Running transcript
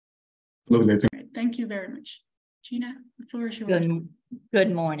Lovely. Right, thank you very much. Jeanna, the floor is yours.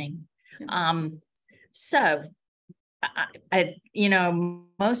 Good morning. Yeah. So,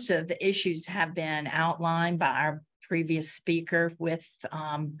 most of the issues have been outlined by our previous speaker with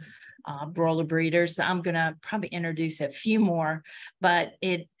broiler breeders. I'm going to probably introduce a few more, but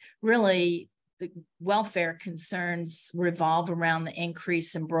it really, the welfare concerns revolve around the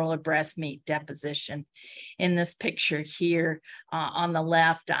increase in broiler breast meat deposition. In this picture here, on the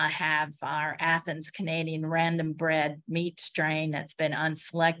left, I have our Athens Canadian random bred meat strain that's been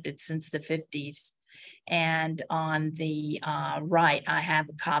unselected since the 50s. And on the right, I have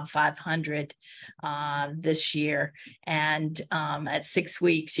a Cobb 500 this year. And at 6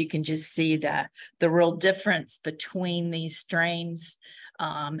 weeks, you can just see the real difference between these strains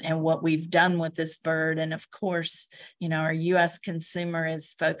and what we've done with this bird. And of course, our U.S. consumer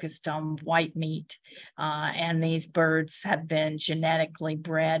is focused on white meat, and these birds have been genetically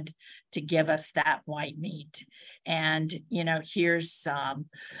bred to give us that white meat. And, here's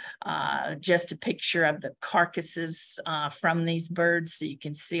just a picture of the carcasses from these birds, so you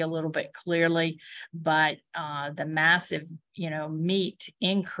can see a little bit clearly, but the massive, meat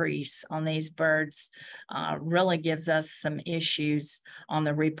increase on these birds really gives us some issues on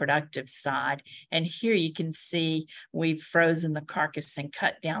the reproductive side. And here you can see we've frozen the carcass and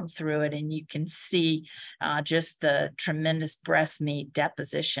cut down through it, and you can see just the tremendous breast meat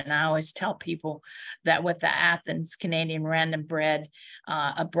deposition. I always tell people that with the Athens Canadian random bred,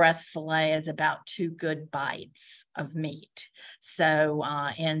 a breast fillet is about 2 good bites of meat. So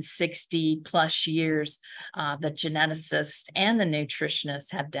in 60 plus years, the geneticists and the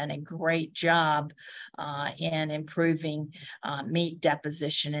nutritionists have done a great job in improving meat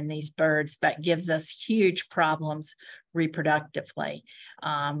deposition in these birds, but gives us huge problems reproductively.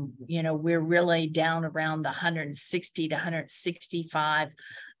 We're really down around the 160 to 165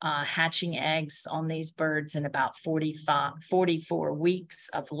 hatching eggs on these birds in about 44 weeks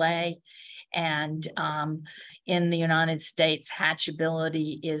of lay. And in the United States,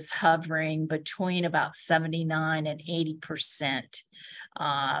 hatchability is hovering between about 79 and 80%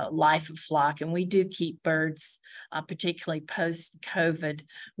 life of flock. And we do keep birds, particularly post-COVID,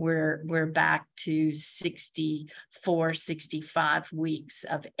 we're back to 64, 65 weeks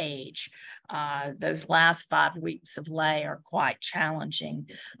of age. Those last 5 weeks of lay are quite challenging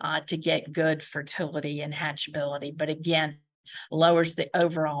to get good fertility and hatchability. But again, lowers the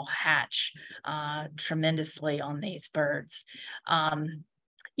overall hatch tremendously on these birds.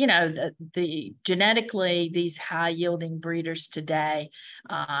 The genetically, these high yielding breeders today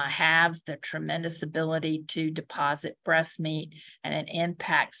have the tremendous ability to deposit breast meat, and it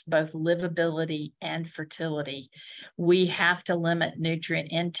impacts both livability and fertility. We have to limit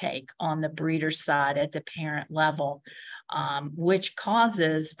nutrient intake on the breeder side at the parent level, which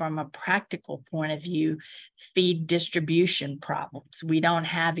causes, from a practical point of view, feed distribution problems. We don't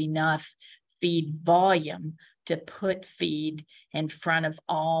have enough feed volume to put feed in front of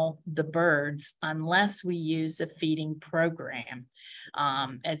all the birds unless we use a feeding program.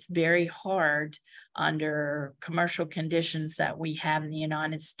 It's very hard under commercial conditions that we have in the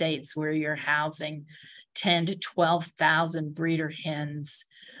United States, where you're housing 10 to 12,000 breeder hens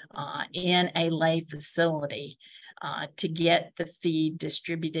in a lay facility to get the feed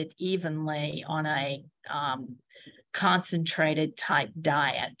distributed evenly on a concentrated type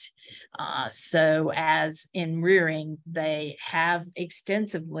diet. So as in rearing, they have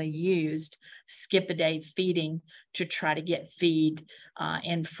extensively used skip-a-day feeding to try to get feed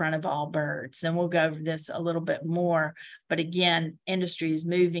in front of all birds. And we'll go over this a little bit more. But again, industry is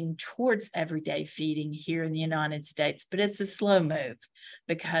moving towards everyday feeding here in the United States, but it's a slow move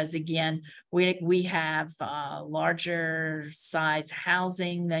because, again, we have larger size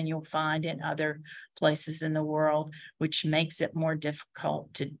housing than you'll find in other places in the world, which makes it more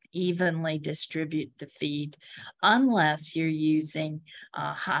difficult to evenly distribute the feed unless you're using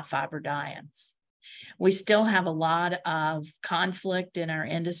high fiber diets. We still have a lot of conflict in our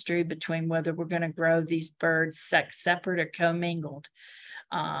industry between whether we're going to grow these birds sex separate or commingled.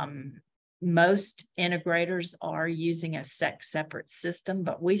 Most integrators are using a sex separate system,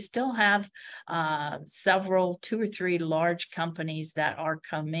 but we still have several, 2 or 3 large companies that are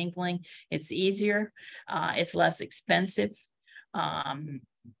commingling. It's easier, it's less expensive.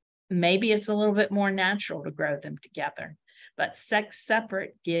 Maybe it's a little bit more natural to grow them together, but sex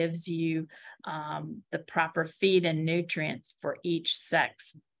separate gives you the proper feed and nutrients for each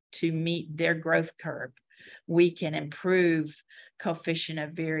sex to meet their growth curve. we can improve coefficient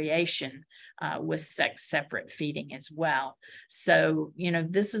of variation with sex-separate feeding as well. So,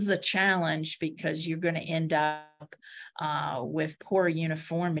 this is a challenge because you're going to end up with poor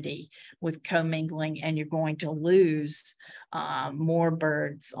uniformity with commingling, and you're going to lose more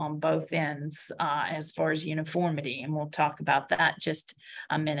birds on both ends as far as uniformity. And we'll talk about that just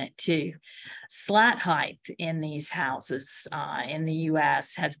a minute too. Slat height in these houses in the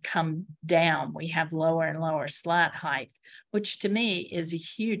US has come down. We have lower and lower slat height, which to me is a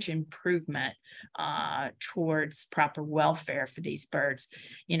huge improvement towards proper welfare for these birds.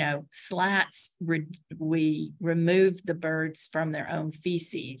 Slats, we remove the birds from their own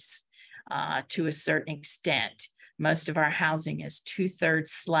feces to a certain extent. Most of our housing is 2/3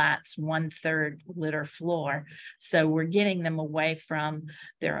 slats, 1/3 litter floor. So we're getting them away from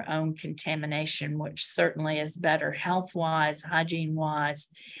their own contamination, which certainly is better health-wise, hygiene-wise,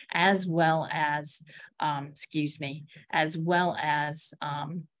 as well as,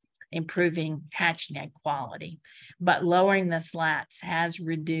 improving hatching egg quality. But lowering the slats has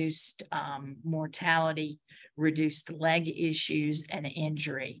reduced mortality, reduced leg issues and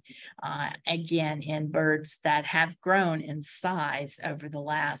injury, again, in birds that have grown in size over the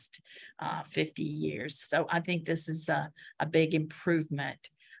last 50 years. So I think this is a big improvement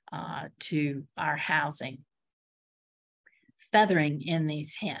to our housing. Feathering in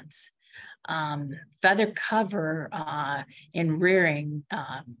these hens. Feather cover in rearing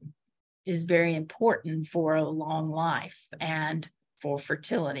is very important for a long life and for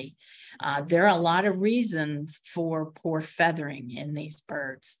fertility. There are a lot of reasons for poor feathering in these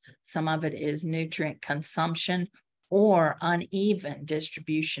birds. Some of it is nutrient consumption or uneven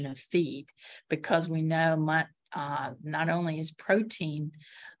distribution of feed, because we know not only is protein,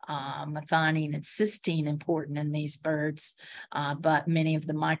 methionine and cysteine important in these birds, but many of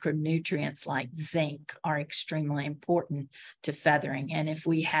the micronutrients like zinc are extremely important to feathering. And if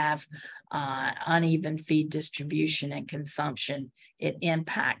we have uneven feed distribution and consumption, it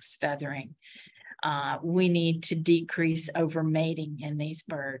impacts feathering. We need to decrease overmating in these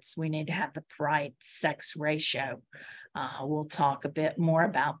birds. We need to have the right sex ratio. We'll talk a bit more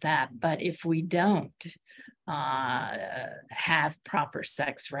about that. But if we don't have proper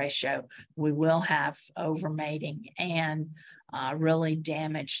sex ratio, we will have overmating and really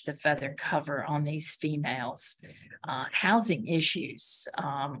damage the feather cover on these females. Housing issues,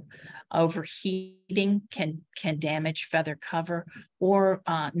 overheating can damage feather cover, or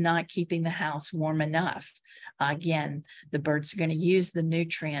not keeping the house warm enough. Again, the birds are going to use the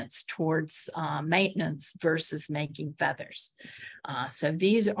nutrients towards maintenance versus making feathers. So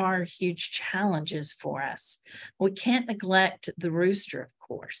these are huge challenges for us. We can't neglect the rooster, of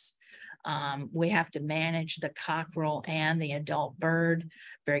course. We have to manage the cockerel and the adult bird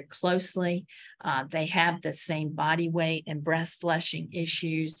very closely. They have the same body weight and breast flushing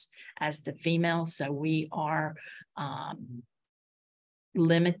issues as the female, so we are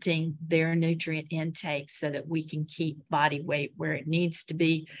limiting their nutrient intake so that we can keep body weight where it needs to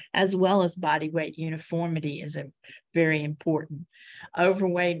be, as well as body weight uniformity is very important.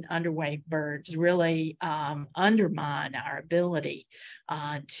 Overweight and underweight birds really undermine our ability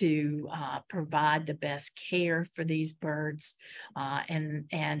to provide the best care for these birds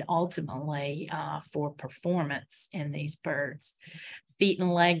and ultimately for performance in these birds. Feet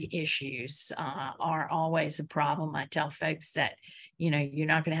and leg issues are always a problem. I tell folks that you're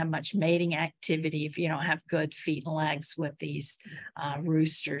not going to have much mating activity if you don't have good feet and legs with these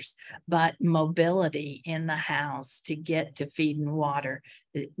roosters. But mobility in the house to get to feed and water,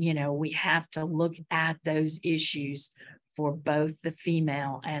 we have to look at those issues for both the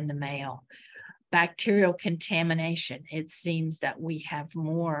female and the male. Bacterial contamination. It seems that we have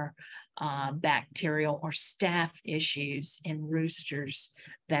more bacterial or staph issues in roosters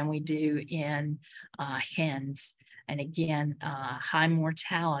than we do in hens. And again, high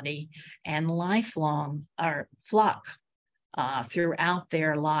mortality and lifelong or flock throughout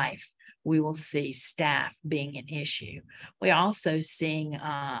their life, we will see staph being an issue. We're also seeing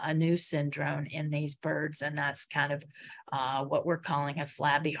a new syndrome in these birds, and that's kind of what we're calling a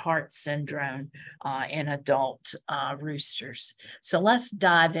flabby heart syndrome in adult roosters. So let's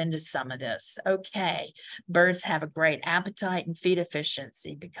dive into some of this. Okay, birds have a great appetite and feed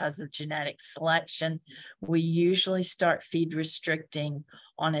efficiency because of genetic selection. We usually start feed restricting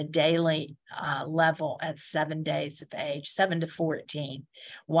on a daily level at 7 days of age, 7 to 14.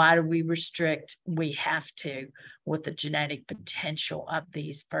 Why do we restrict? We have to, with the genetic potential of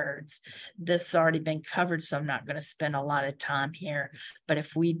these birds. This has already been covered, so I'm not going to spend a lot of time here. But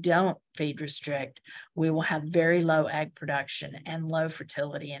if we don't feed restrict, we will have very low egg production and low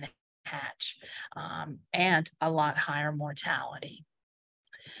fertility in hatch, and a lot higher mortality.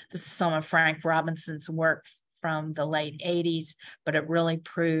 This is some of Frank Robinson's work from the late 80s, but it really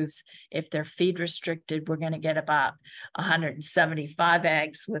proves if they're feed restricted, we're going to get about 175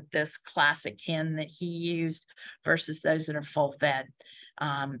 eggs with this classic hen that he used versus those that are full fed.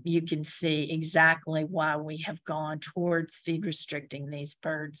 You can see exactly why we have gone towards feed restricting these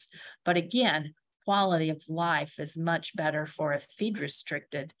birds. But again, quality of life is much better for a feed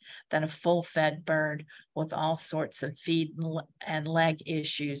restricted than a full fed bird with all sorts of feed and leg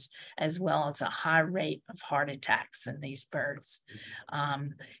issues, as well as a high rate of heart attacks in these birds.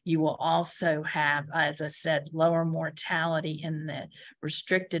 You will also have, as I said, lower mortality in the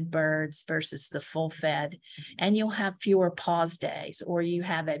restricted birds versus the full fed, and you'll have fewer pause days, or you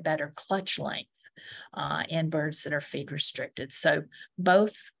have a better clutch length in birds that are feed restricted. So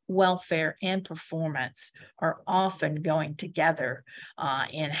both welfare and performance are often going together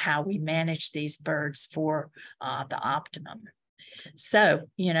in how we manage these birds for the optimum. So,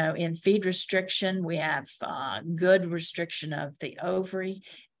 you know, in feed restriction, we have good restriction of the ovary.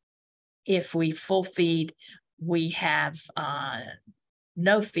 If we full feed, we have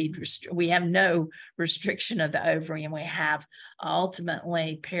no restriction of the ovary, and we have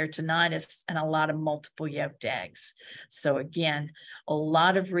ultimately peritonitis and a lot of multiple yolked eggs. So again, a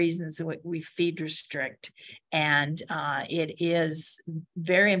lot of reasons we feed restrict, and it is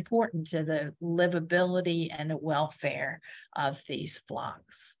very important to the livability and the welfare of these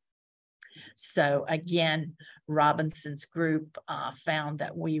flocks. So again, Robinson's group found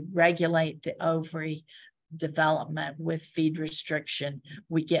that we regulate the ovary development with feed restriction.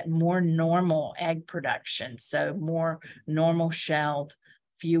 We get more normal egg production, so more normal shelled,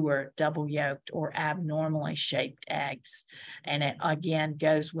 fewer double yolked or abnormally shaped eggs. And it again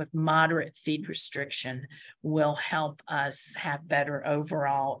goes with moderate feed restriction will help us have better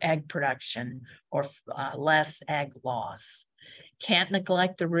overall egg production or less egg loss. Can't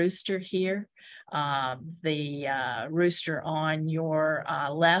neglect the rooster here. The rooster on your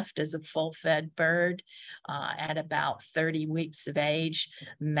left is a full-fed bird at about 30 weeks of age.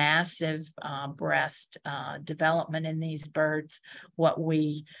 Massive breast development in these birds. What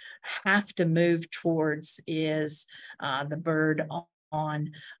we have to move towards is the bird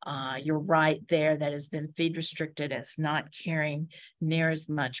on your right there that has been feed restricted. It's not carrying near as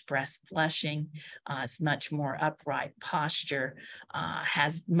much breast flushing. It's much more upright posture,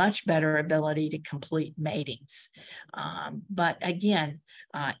 has much better ability to complete matings. But again,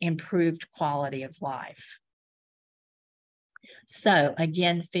 improved quality of life. So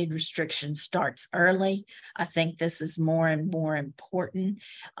again, feed restriction starts early. I think this is more and more important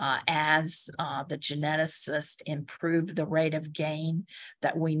as the geneticists improve the rate of gain,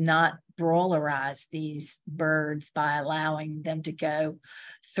 that we not broilerize these birds by allowing them to go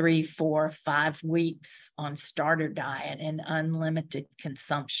 3, 4, 5 weeks on starter diet and unlimited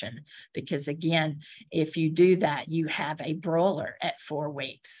consumption. Because again, if you do that, you have a broiler at 4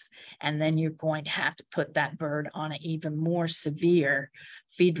 weeks, and then you're going to have to put that bird on an even more severe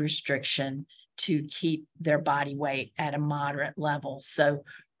feed restriction to keep their body weight at a moderate level. So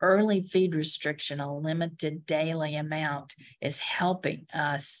early feed restriction, a limited daily amount, is helping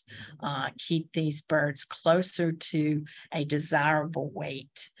us keep these birds closer to a desirable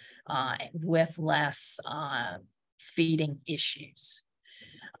weight with less feeding issues.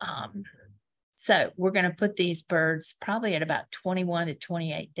 So we're going to put these birds probably at about 21 to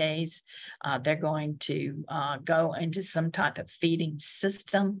 28 days. They're going to go into some type of feeding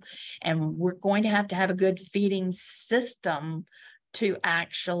system, and we're going to have a good feeding system to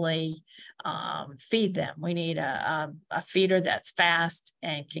actually feed them. We need a feeder that's fast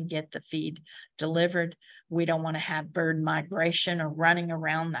and can get the feed delivered. We don't want to have bird migration or running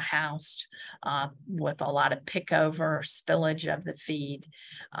around the house with a lot of pickover or spillage of the feed.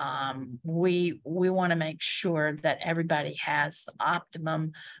 We want to make sure that everybody has the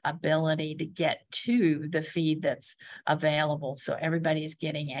optimum ability to get to the feed that's available, so everybody is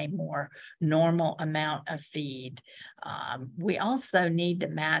getting a more normal amount of feed. We also need to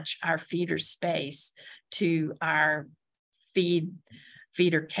match our feeder space to our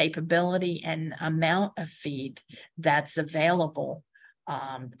feeder capability and amount of feed that's available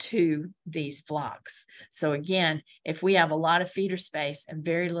to these flocks. So again, if we have a lot of feeder space and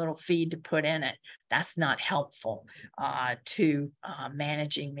very little feed to put in it, that's not helpful to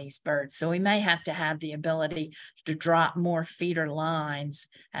managing these birds. So we may have to have the ability to drop more feeder lines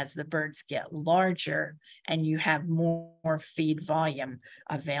as the birds get larger and you have more feed volume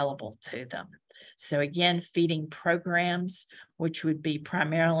available to them. So again, feeding programs, which would be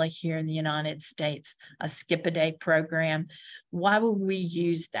primarily here in the United States, a skip-a-day program. Why would we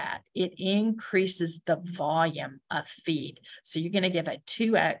use that? It increases the volume of feed. So you're going to give a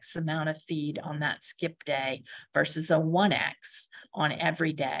 2x amount of feed on that skip day versus a 1x on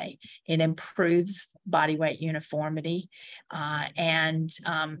every day. It improves body weight uniformity.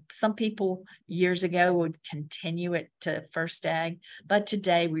 Some people years ago would continue it to first egg, but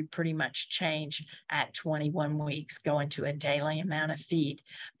today we pretty much change at 21 weeks, going to a daily amount of feed.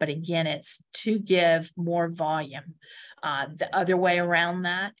 But again, it's to give more volume. The other way around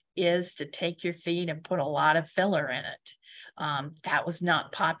that is to take your feed and put a lot of filler in it. That was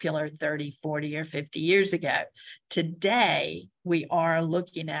not popular 30, 40, or 50 years ago. Today, we are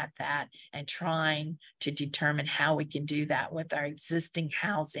looking at that and trying to determine how we can do that with our existing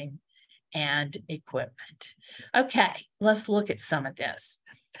housing and equipment. Okay, let's look at some of this.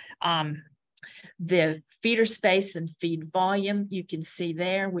 The feeder space and feed volume, you can see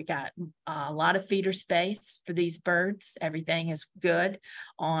there, we got a lot of feeder space for these birds. Everything is good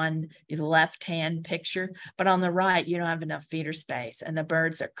on the left-hand picture, but on the right, you don't have enough feeder space, and the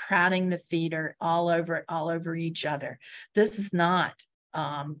birds are crowding the feeder all over each other. This is not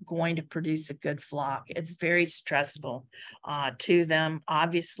going to produce a good flock. It's very stressful to them,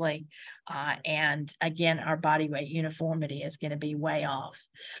 obviously. And again, our body weight uniformity is going to be way off.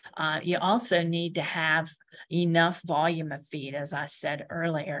 You also need to have enough volume of feed, as I said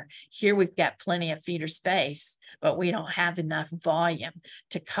earlier. Here we've got plenty of feeder space, but we don't have enough volume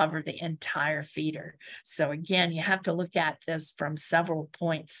to cover the entire feeder. So again, you have to look at this from several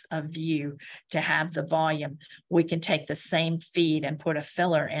points of view to have the volume. We can take the same feed and put a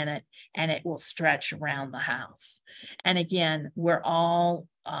filler in it, and it will stretch around the house. And again, we're all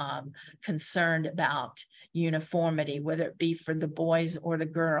concerned about uniformity, whether it be for the boys or the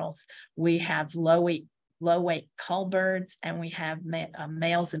girls. We have low weight cull birds, and we have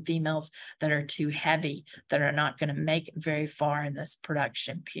males and females that are too heavy, that are not going to make it very far in this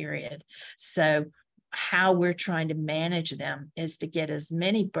production period. So how we're trying to manage them is to get as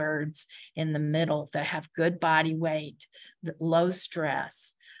many birds in the middle that have good body weight, low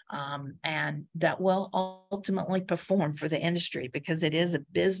stress, and that will ultimately perform for the industry, because it is a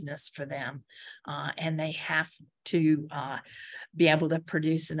business for them, and they have to be able to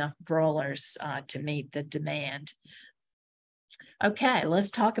produce enough broilers to meet the demand. Okay,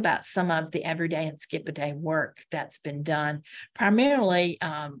 let's talk about some of the everyday and skip-a-day work that's been done. Primarily,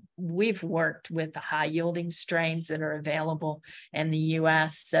 we've worked with the high-yielding strains that are available in the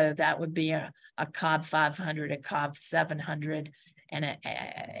U.S., so that would be a Cobb 500, a Cobb 700, and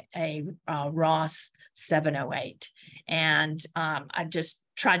a Ross 708. And I just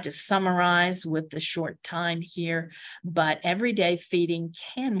tried to summarize with the short time here, but everyday feeding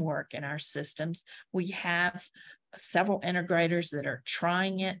can work in our systems. We have several integrators that are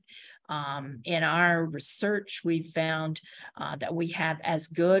trying it. In our research, we found that we have as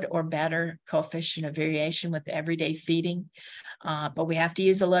good or better coefficient of variation with everyday feeding, but we have to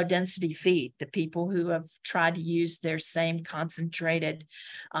use a low density feed. The people who have tried to use their same concentrated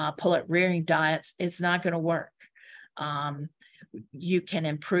pullet rearing diets, it's not going to work. You can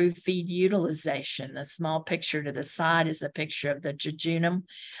improve feed utilization. The small picture to the side is a picture of the jejunum,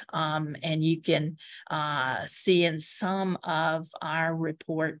 and you can see in some of our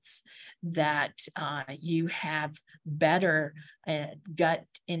reports that you have better gut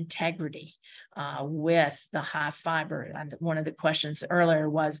integrity with the high fiber. And one of the questions earlier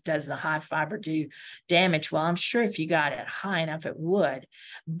was, does the high fiber do damage? Well, I'm sure if you got it high enough, it would,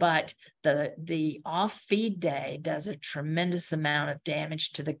 but the off feed day does a tremendous amount of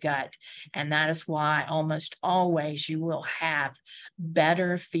damage to the gut. And that is why almost always you will have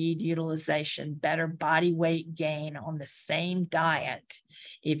better feed utilization, better body weight gain on the same diet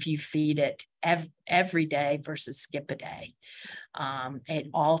if you feed it every day versus skip a day. It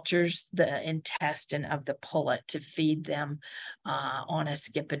alters the intestine of the pullet to feed them on a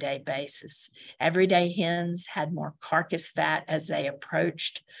skip a day basis. Everyday hens had more carcass fat as they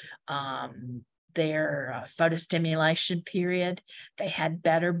approached their photostimulation period. They had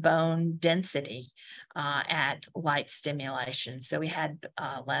better bone density at light stimulation. So we had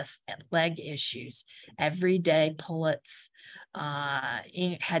less leg issues. Everyday pullets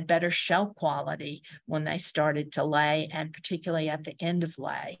had better shell quality when they started to lay, and particularly at the end of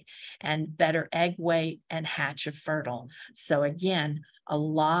lay, and better egg weight and hatch of fertile. So again, a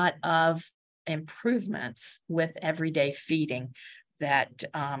lot of improvements with everyday feeding. that,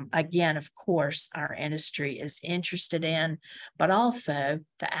 again, of course, our industry is interested in, but also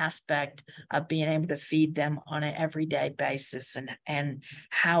the aspect of being able to feed them on an everyday basis and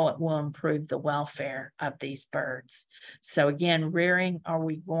how it will improve the welfare of these birds. So again, rearing, are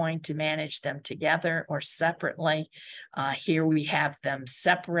we going to manage them together or separately? Here we have them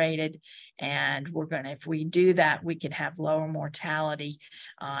separated, and we're going to, if we do that, we can have lower mortality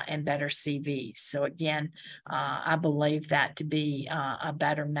and better CVs. So again, I believe that to be a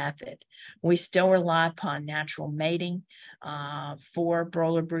better method. We still rely upon natural mating for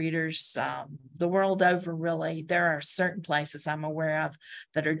broiler breeders. The world over, really, there are certain places I'm aware of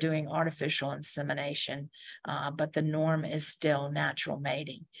that are doing artificial insemination, but the norm is still natural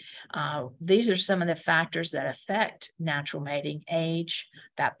mating. These are some of the factors that affect natural mating: age,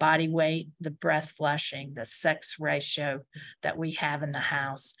 that body weight, the breast flushing, the sex ratio that we have in the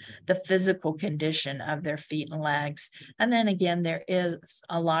house, the physical condition of their feet and legs. And then again, there is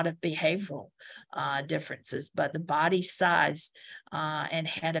a lot of behavioral differences, but the body size and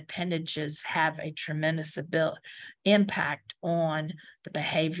head appendages have a tremendous impact on the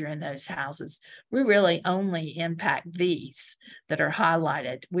behavior in those houses. We really only impact these that are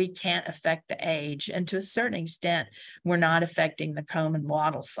highlighted. We can't affect the age, and to a certain extent, we're not affecting the comb and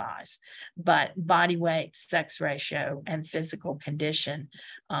wattle size, but body weight, sex ratio, and physical condition,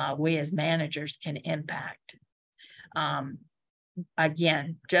 we as managers can impact.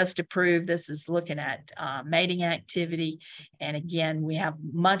 Again, just to prove, this is looking at mating activity. And again, we have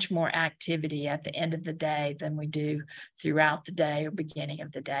much more activity at the end of the day than we do throughout the day or beginning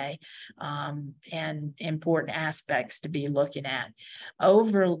of the day, and important aspects to be looking at.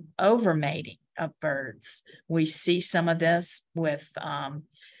 Over mating of birds. We see some of this with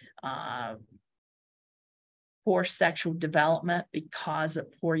poor sexual development because of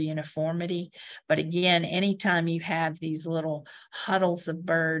poor uniformity. But again, anytime you have these little huddles of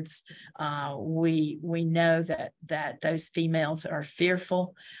birds, we know that those females are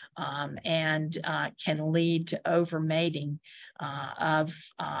fearful and can lead to overmating of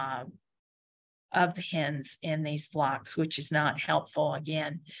the hens in these flocks, which is not helpful.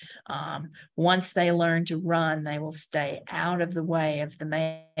 Again, once they learn to run, they will stay out of the way of the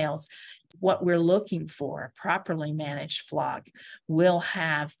males. What we're looking for, a properly managed flock, will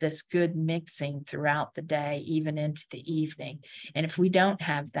have this good mixing throughout the day, even into the evening. And if we don't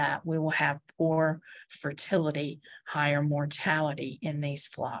have that, we will have poor fertility, higher mortality in these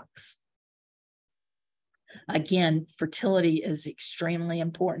flocks. Again, fertility is extremely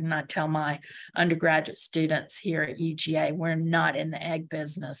important. I tell my undergraduate students here at UGA, we're not in the egg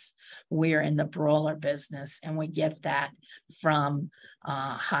business, we're in the broiler business, and we get that from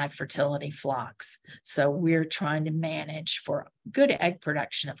high fertility flocks. So we're trying to manage for good egg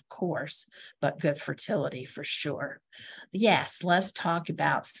production, of course, but good fertility for sure. Yes, let's talk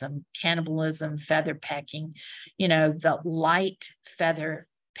about some cannibalism, feather pecking. You know, the light feather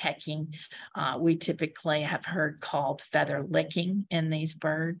pecking, we typically have heard called feather licking in these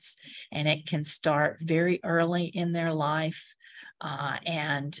birds, and it can start very early in their life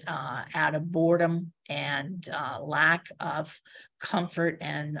and out of boredom and lack of comfort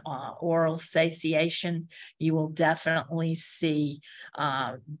and oral satiation. You will definitely see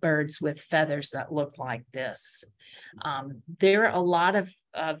birds with feathers that look like this. There are a lot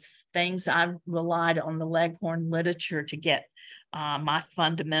of things. I've relied on the Leghorn literature to get my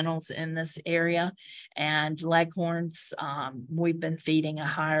fundamentals in this area, and Leghorns, we've been feeding a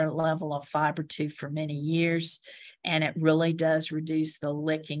higher level of fiber to for many years, and it really does reduce the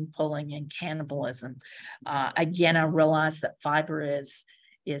licking, pulling, and cannibalism. Again, I realize that fiber is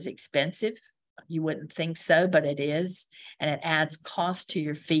expensive. You wouldn't think so, but it is, and it adds cost to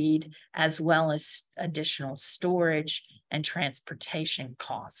your feed as well as additional storage and transportation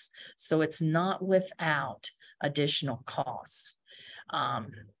costs. So it's not without additional costs.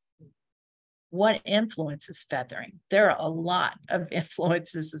 What influences feathering? There are a lot of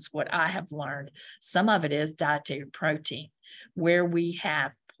influences, is what I have learned. Some of it is dietary protein. Where we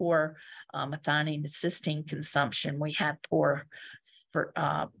have poor methionine and cysteine consumption, we have poorer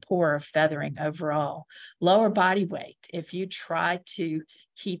feathering overall. Lower body weight. If you try to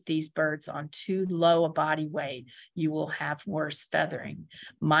keep these birds on too low a body weight, you will have worse feathering.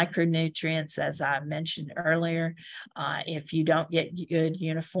 Micronutrients, as I mentioned earlier, if you don't get good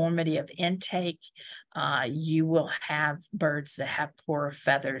uniformity of intake, you will have birds that have poorer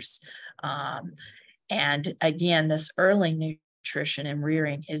feathers. And again, this early nutrition and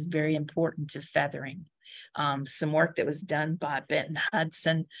rearing is very important to feathering. some work that was done by Benton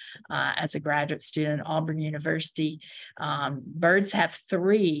Hudson as a graduate student at Auburn University. Birds have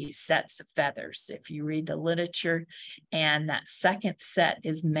 3 sets of feathers, if you read the literature, and that second set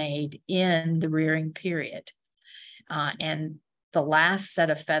is made in the rearing period. And the last set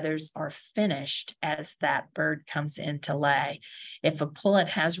of feathers are finished as that bird comes into lay. If a pullet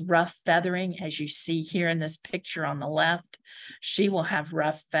has rough feathering, as you see here in this picture on the left, she will have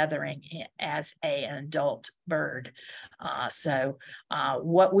rough feathering as an adult bird. So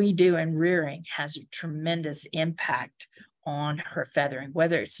what we do in rearing has a tremendous impact on her feathering,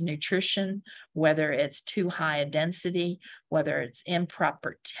 whether it's nutrition, whether it's too high a density, whether it's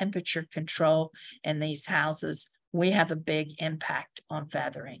improper temperature control in these houses. We have a big impact on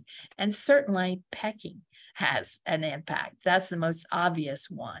feathering. And certainly pecking has an impact. That's the most obvious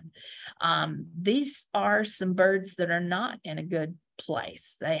one. These are some birds that are not in a good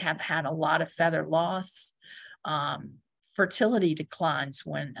place. They have had a lot of feather loss. Fertility declines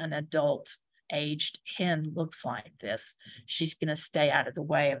when an adult aged hen looks like this. She's going to stay out of the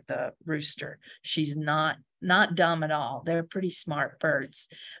way of the rooster. She's not dumb at all. They're pretty smart birds,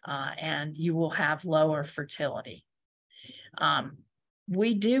 and you will have lower fertility.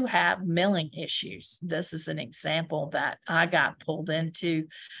 We do have milling issues. This is an example that I got pulled into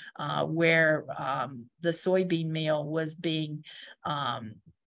where the soybean meal was being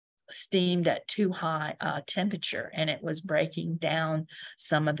steamed at too high temperature, and it was breaking down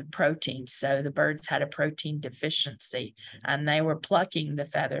some of the protein. So the birds had a protein deficiency, and they were plucking the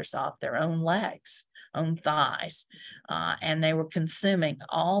feathers off their own legs, own thighs, and they were consuming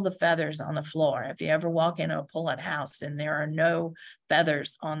all the feathers on the floor. If you ever walk into a pullet house and there are no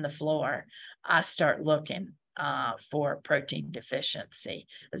feathers on the floor, I start looking for protein deficiency,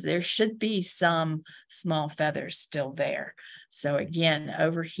 because there should be some small feathers still there. So again,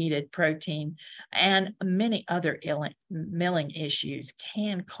 overheated protein and many other milling issues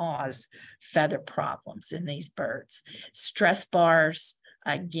can cause feather problems in these birds. Stress bars,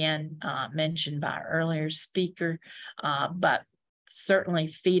 again, mentioned by our earlier speaker, but certainly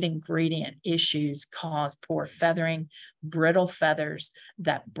feed ingredient issues cause poor feathering, brittle feathers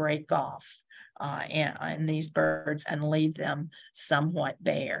that break off in these birds and leave them somewhat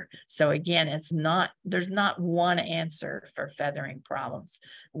bare. So again, there's not one answer for feathering problems.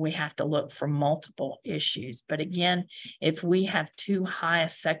 We have to look for multiple issues. But again, if we have too high a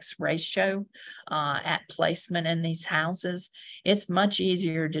sex ratio at placement in these houses, it's much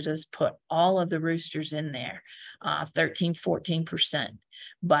easier to just put all of the roosters in there, 13, 14%.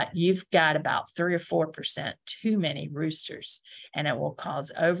 But you've got about 3 or 4% too many roosters, and it will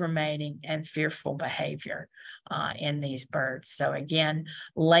cause overmating and fearful behavior in these birds. So again,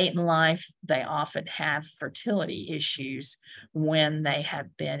 late in life, they often have fertility issues when they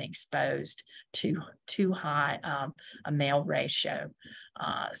have been exposed to too high a male ratio.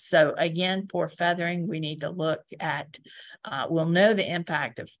 So again, poor feathering, we need to look at, we'll know the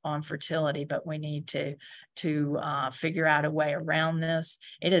impact on fertility, but we need to figure out a way around this.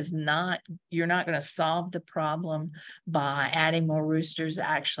 It is not, you're not going to solve the problem by adding more roosters,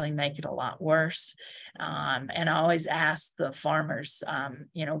 actually make it a lot worse. And I always ask the farmers,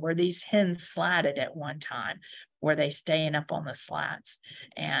 were these hens slatted at one time? Were they staying up on the slats?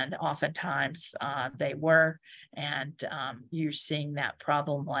 And oftentimes they were, and you're seeing that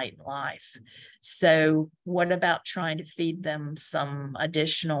problem late in life. So what about trying to feed them some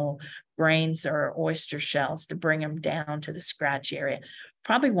additional grains or oyster shells to bring them down to the scratch area?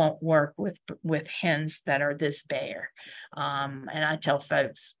 Probably won't work with hens that are this bare. And I tell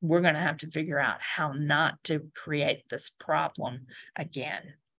folks, we're going to have to figure out how not to create this problem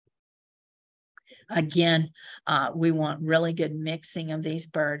again. Again, we want really good mixing of these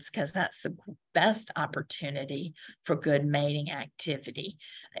birds, because that's the best opportunity for good mating activity.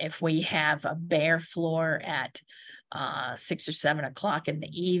 If we have a bare floor at 6 or 7 o'clock in the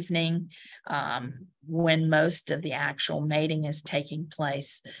evening, when most of the actual mating is taking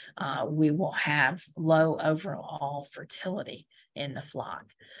place, we will have low overall fertility in the flock.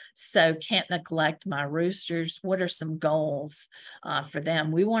 So can't neglect my roosters. What are some goals for them?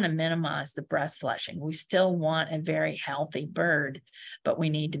 We want to minimize the breast flushing. We still want a very healthy bird, but we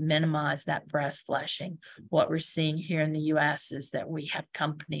need to minimize that breast flushing. What we're seeing here in the US is that we have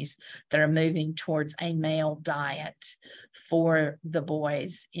companies that are moving towards a male diet for the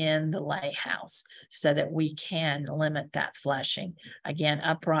boys in the lay house so that we can limit that flushing. Again,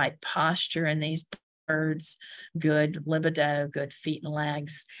 upright posture in these birds, good libido, good feet and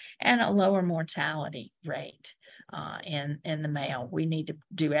legs, and a lower mortality rate in the male. We need to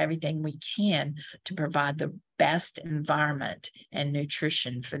do everything we can to provide the best environment and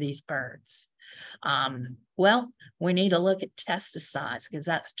nutrition for these birds. Well, we need to look at testis size because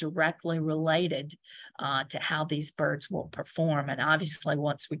that's directly related to how these birds will perform. And obviously,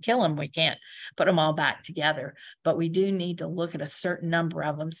 once we kill them, we can't put them all back together. But we do need to look at a certain number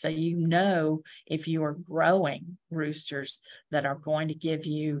of them so you know if you are growing roosters that are going to give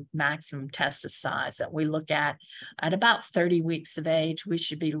you maximum testis size. That we look at about 30 weeks of age, we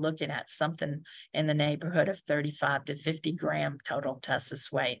should be looking at something in the neighborhood of 35 to 50 gram total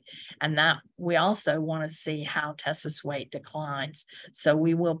testis weight. And that we also want to see how testis weight declines. So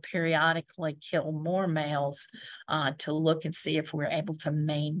we will periodically kill more males to look and see if we're able to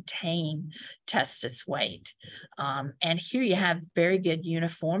maintain testis weight. And here you have very good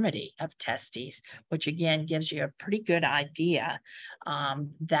uniformity of testes, which again gives you a pretty good idea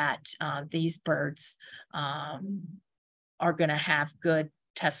that these birds are going to have good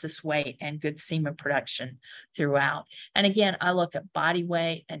testis weight and good semen production throughout. And again, I look at body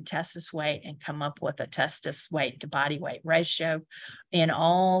weight and testis weight and come up with a testis weight to body weight ratio. In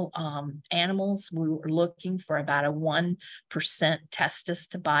all animals, we were looking for about a 1% testis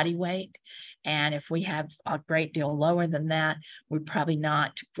to body weight. And if we have a great deal lower than that, we're probably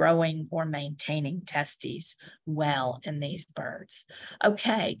not growing or maintaining testes well in these birds.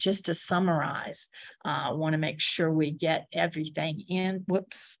 Okay, just to summarize, I want to make sure we get everything in.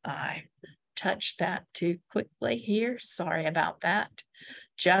 Whoops, I touched that too quickly here. Sorry about that.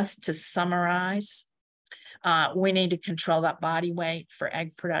 Just to summarize, we need to control that body weight for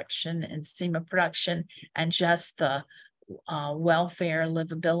egg production and semen production and just the welfare,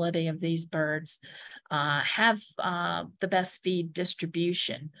 livability of these birds. Have the best feed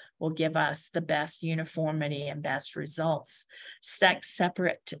distribution will give us the best uniformity and best results. Sex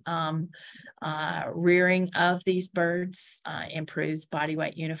separate rearing of these birds improves body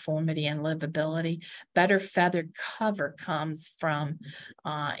weight uniformity and livability. Better feathered cover comes from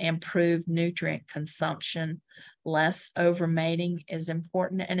improved nutrient consumption. Less overmating is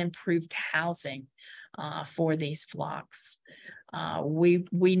important, and improved housing for these flocks.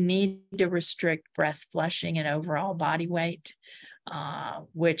 We need to restrict breast flushing and overall body weight,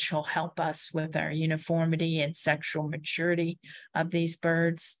 which will help us with our uniformity and sexual maturity of these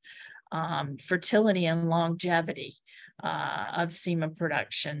birds. Fertility and longevity of semen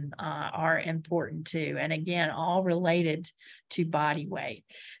production are important too. And again, all related to body weight.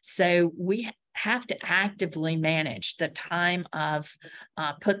 So we have to actively manage the time of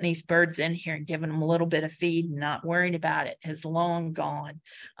putting these birds in here and giving them a little bit of feed and not worrying about it is long gone.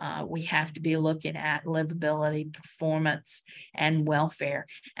 We have to be looking at livability, performance, and welfare,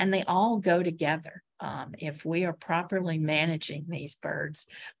 and they all go together. If we are properly managing these birds,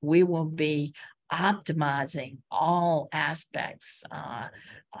 we will be optimizing all aspects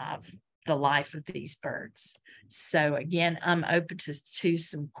of the life of these birds. So again, I'm open to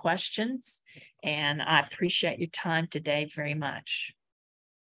some questions, and I appreciate your time today very much.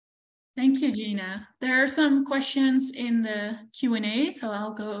 Thank you, Jeanna. There are some questions in the Q&A, so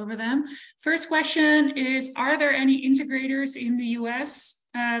I'll go over them. First question is, are there any integrators in the US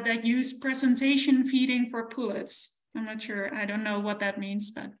that use presentation feeding for pullets? I'm not sure. I don't know what that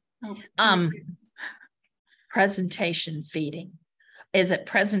means, but presentation feeding. Is it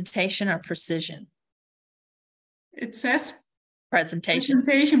presentation or precision? It says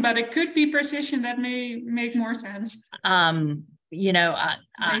presentation, but it could be precision. That may make more sense. You know,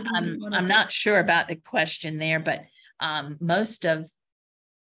 I'm not sure about the question there, but most of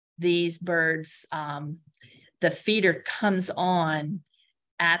these birds, the feeder comes on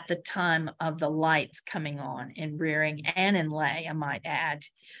at the time of the lights coming on in rearing and in lay, I might add.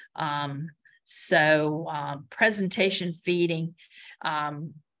 Presentation feeding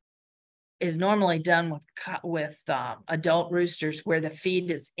is normally done with adult roosters where the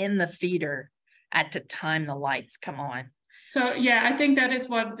feed is in the feeder at the time the lights come on. So yeah, I think that is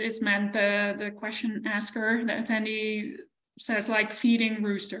what is meant. The question asker, the attendee says like feeding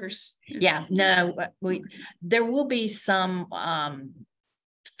roosters. Yeah, no, there will be some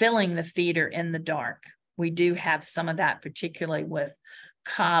filling the feeder in the dark. We do have some of that, particularly with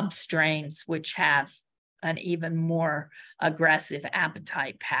cob strains, which have an even more aggressive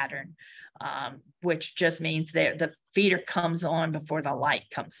appetite pattern, which just means that the feeder comes on before the light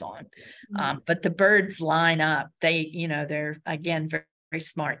comes on. But the birds line up. They're again very, very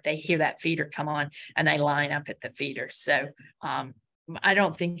smart. They hear that feeder come on and they line up at the feeder. So I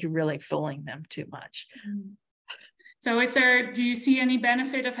don't think you're really fooling them too much. So do you see any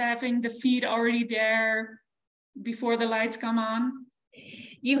benefit of having the feed already there before the lights come on?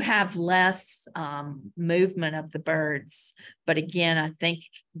 You have less movement of the birds. But again, I think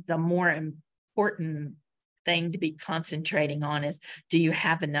the more important thing to be concentrating on is, do you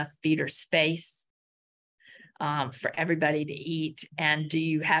have enough feeder space for everybody to eat? And do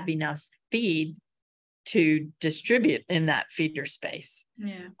you have enough feed to distribute in that feeder space?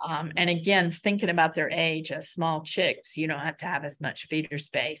 Yeah. And again, thinking about their age as small chicks, you don't have to have as much feeder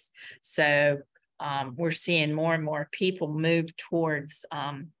space. So we're seeing more and more people move towards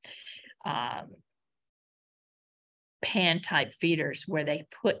pan type feeders where they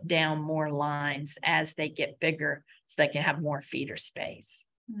put down more lines as they get bigger so they can have more feeder space.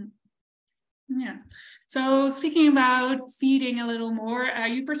 Yeah. So speaking about feeding a little more,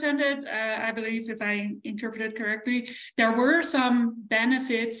 you presented, I believe if I interpreted correctly, there were some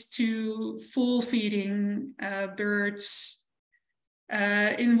benefits to full feeding birds.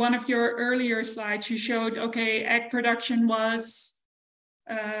 In one of your earlier slides, you showed, okay, egg production was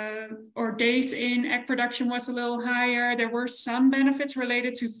or days in egg production was a little higher. There were some benefits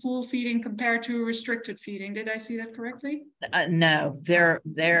related to full feeding compared to restricted feeding. Did I see that correctly? No, there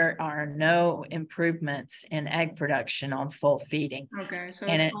are no improvements in egg production on full feeding. Okay, so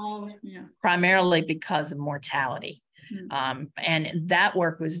and it's all, yeah, primarily because of mortality. And that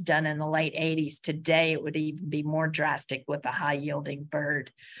work was done in the late 80s. Today, it would even be more drastic with a high yielding bird.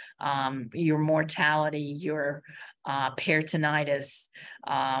 Your mortality, your peritonitis,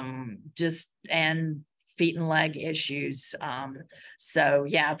 and feet and leg issues. So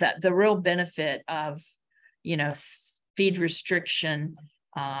yeah, the real benefit of, feed restriction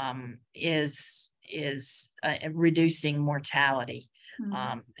is reducing mortality.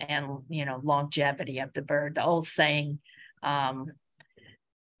 And longevity of the bird. The old saying,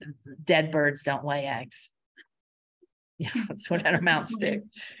 dead birds don't lay eggs. Yeah, that's what it amounts to.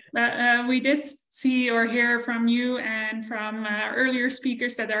 We did see or hear from you and from earlier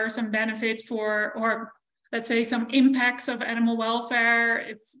speakers that there are some benefits for, or let's say some impacts of animal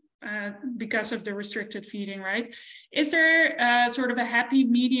welfare because of the restricted feeding, right? Is there sort of a happy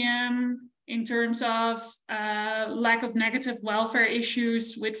medium in terms of lack of negative welfare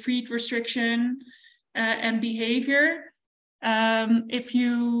issues with feed restriction and behavior if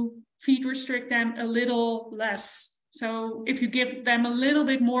you feed restrict them a little less? So if you give them a little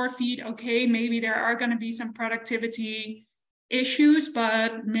bit more feed, okay, maybe there are going to be some productivity issues,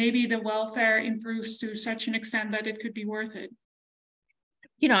 but maybe the welfare improves to such an extent that it could be worth it.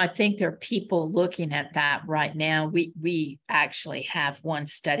 I think there are people looking at that right now. We actually have one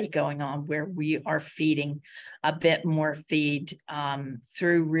study going on where we are feeding a bit more feed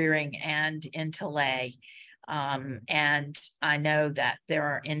through rearing and into lay. And I know that there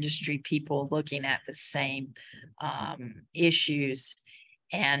are industry people looking at the same issues.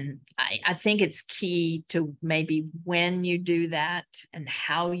 And I think it's key to maybe when you do that and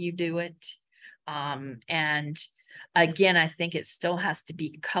how you do it. And again, I think it still has to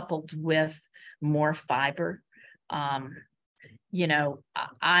be coupled with more fiber. I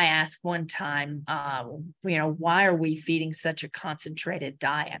asked one time, why are we feeding such a concentrated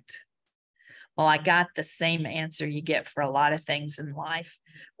diet? Well, I got the same answer you get for a lot of things in life.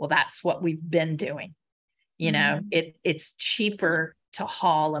 Well, that's what we've been doing. It's cheaper to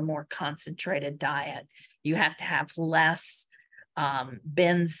haul a more concentrated diet. You have to have less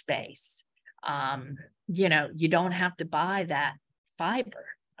bin space. You don't have to buy that fiber.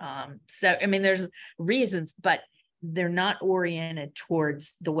 So, there's reasons, but they're not oriented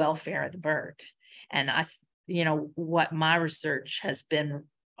towards the welfare of the bird. And what my research has been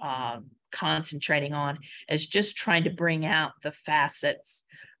concentrating on is just trying to bring out the facets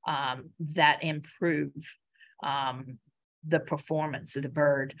that improve the performance of the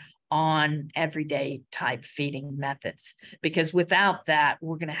bird on everyday type feeding methods, because without that,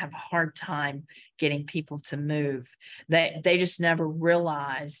 we're going to have a hard time getting people to move. They just never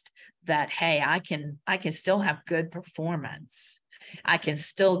realized that, hey, I can still have good performance. I can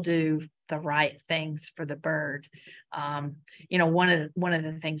still do the right things for the bird. One of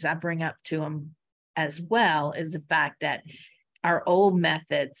the things I bring up to them as well is the fact that our old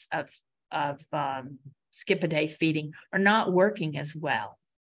methods of skip-a-day feeding are not working as well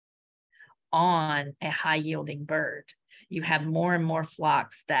on a high-yielding bird. You have more and more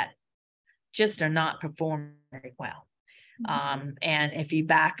flocks that just are not performing very well. And if you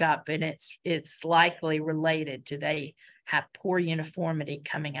back up, and it's likely related to they have poor uniformity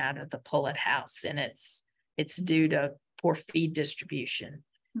coming out of the pullet house, and it's due to poor feed distribution.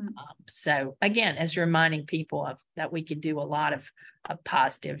 So again, as reminding people of that we could do a lot of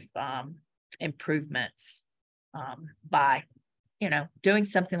positive improvements by doing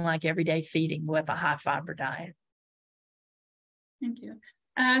something like everyday feeding with a high fiber diet. Thank you.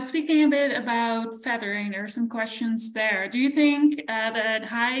 Speaking a bit about feathering, there are some questions there. Do you think that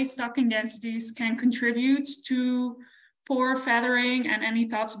high stocking densities can contribute to poor feathering, and any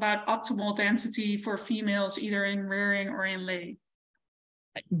thoughts about optimal density for females, either in rearing or in lay?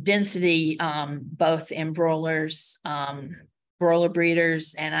 Density, both in broilers, broiler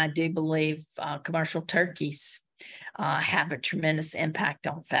breeders, and I do believe commercial turkeys have a tremendous impact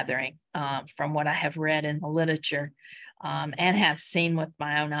on feathering, from what I have read in the literature. And have seen with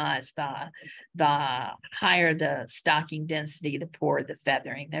my own eyes. The higher the stocking density, the poorer the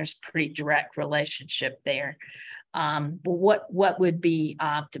feathering. There's a pretty direct relationship there. But what would be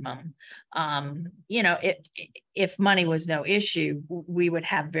optimum? You know, if money was no issue, we would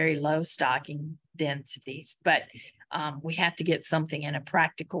have very low stocking densities, but we have to get something in a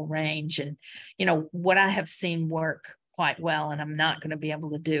practical range. And, you know, what I have seen work quite well, and I'm not going to be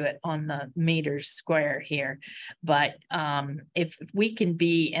able to do it on the meters square here, but if we can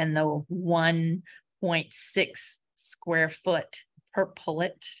be in the 1.6 square foot per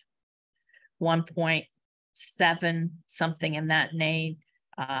pullet, 1.7 something in that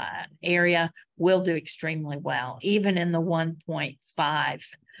area, we'll do extremely well. Even in the 1.5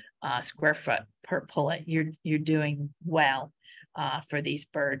 square foot per pullet, you're doing well for these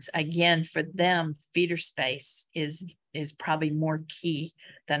birds. Again, for them, feeder space is probably more key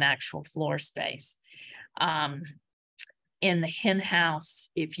than actual floor space. In the hen house,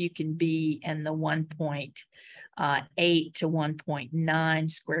 if you can be in the 1.8 to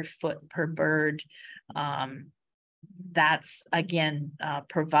 1.9 square foot per bird, that's again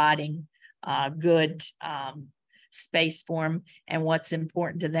providing good space for them. And what's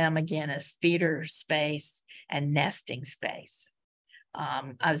important to them again is feeder space and nesting space.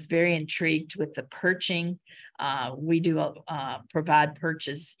 I was very intrigued with the perching. We do provide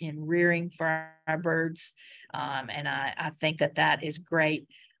perches in rearing for our birds, and I think that is great.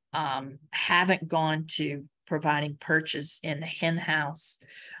 Haven't gone to providing perches in the hen house,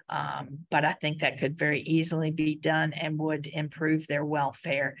 but I think that could very easily be done and would improve their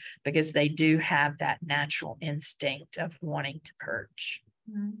welfare, because they do have that natural instinct of wanting to perch.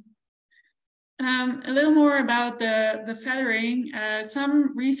 Mm-hmm. A little more about the feathering.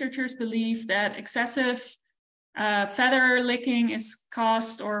 Some researchers believe that excessive feather licking is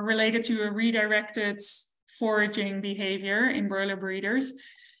caused or related to a redirected foraging behavior in broiler breeders.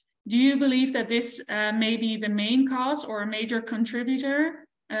 Do you believe that this may be the main cause or a major contributor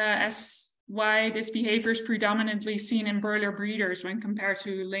as why this behavior is predominantly seen in broiler breeders when compared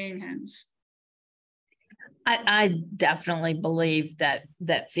to laying hens? I definitely believe that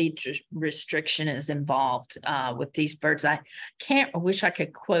feed restriction is involved with these birds. I wish I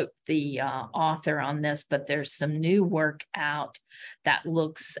could quote the author on this, but there's some new work out that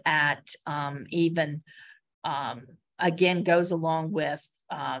looks at even, again, goes along with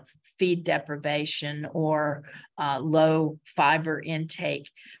feed deprivation or low fiber intake,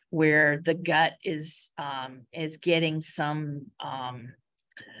 where the gut is getting some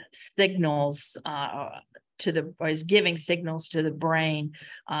signals is giving signals to the brain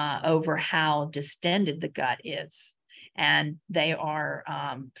over how distended the gut is. And they are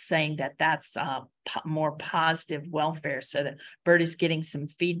saying that that's more positive welfare. So the bird is getting some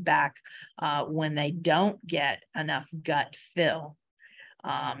feedback when they don't get enough gut fill,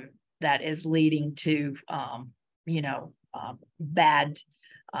 that is leading to, bad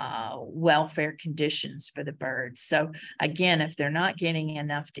welfare conditions for the birds. So again, if they're not getting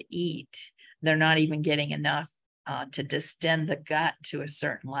enough to eat, they're not even getting enough to distend the gut to a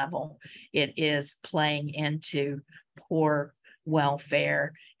certain level, it is playing into poor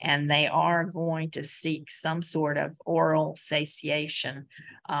welfare, and they are going to seek some sort of oral satiation.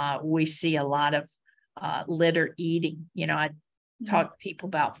 We see a lot of litter eating. I talk to people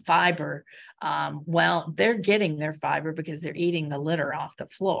about fiber. Well, they're getting their fiber because they're eating the litter off the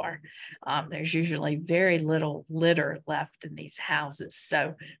floor. There's usually very little litter left in these houses.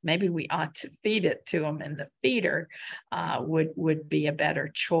 So maybe we ought to feed it to them in the feeder would be a better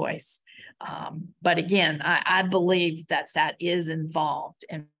choice. But again, I believe that is involved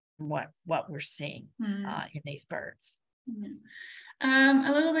in what we're seeing in these birds.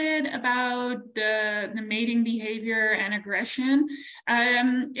 A little bit about the mating behavior and aggression.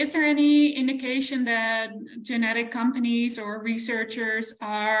 Is there any indication that genetic companies or researchers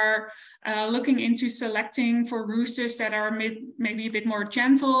are looking into selecting for roosters that are maybe a bit more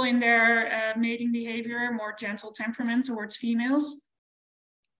gentle in their mating behavior, more gentle temperament towards females?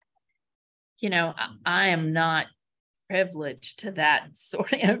 I am not privileged to that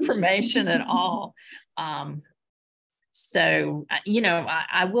sort of information at all. So, you know,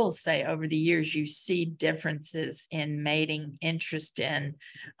 I will say over the years, you see differences in mating, interest in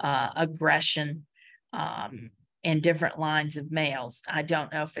aggression, in different lines of males. I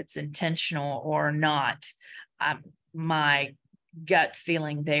don't know if it's intentional or not. My gut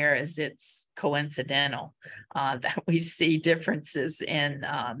feeling there is it's coincidental that we see differences in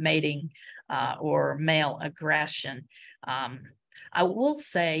mating or male aggression. I will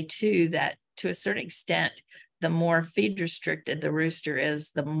say too that to a certain extent, the more feed restricted the rooster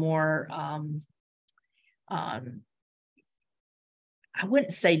is, the more I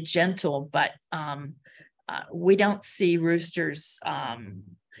wouldn't say gentle, but we don't see roosters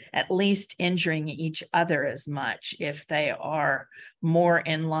at least injuring each other as much if they are more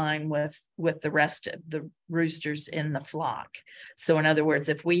in line with the rest of the roosters in the flock. So in other words,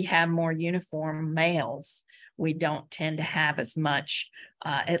 if we have more uniform males, we don't tend to have as much,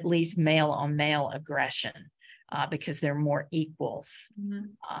 at least male on male aggression. Because they're more equals.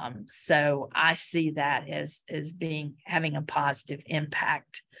 Mm-hmm. So I see that as having a positive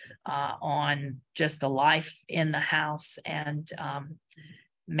impact on just the life in the house and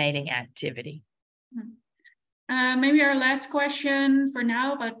mating activity. Maybe our last question for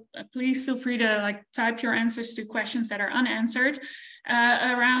now, but please feel free to type your answers to questions that are unanswered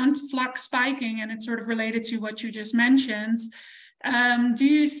around flock spiking, and it's sort of related to what you just mentioned. Do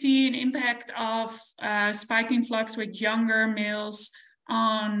you see an impact of spiking flocks with younger males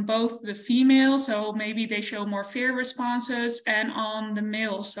on both the females, so maybe they show more fear responses, and on the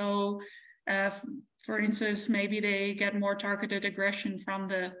males? So, for instance, maybe they get more targeted aggression from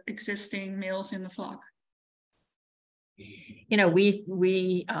the existing males in the flock. You know, we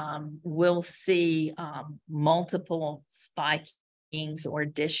will see multiple spikings or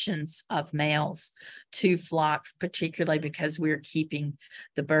additions of males to flocks, particularly because we're keeping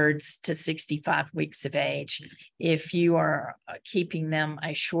the birds to 65 weeks of age. If you are keeping them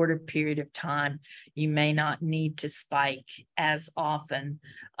a shorter period of time, you may not need to spike as often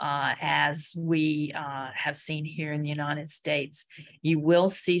as we have seen here in the United States. You will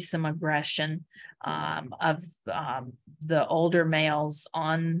see some aggression of the older males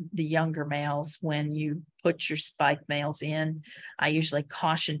on the younger males when you put your spike males in. I usually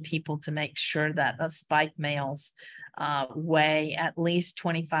caution people to make sure that the spike males weigh at least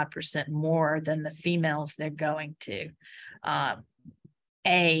 25% more than the females they're going to.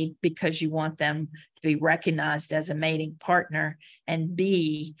 A, because you want them to be recognized as a mating partner, and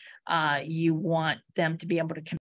B, you want them to be able to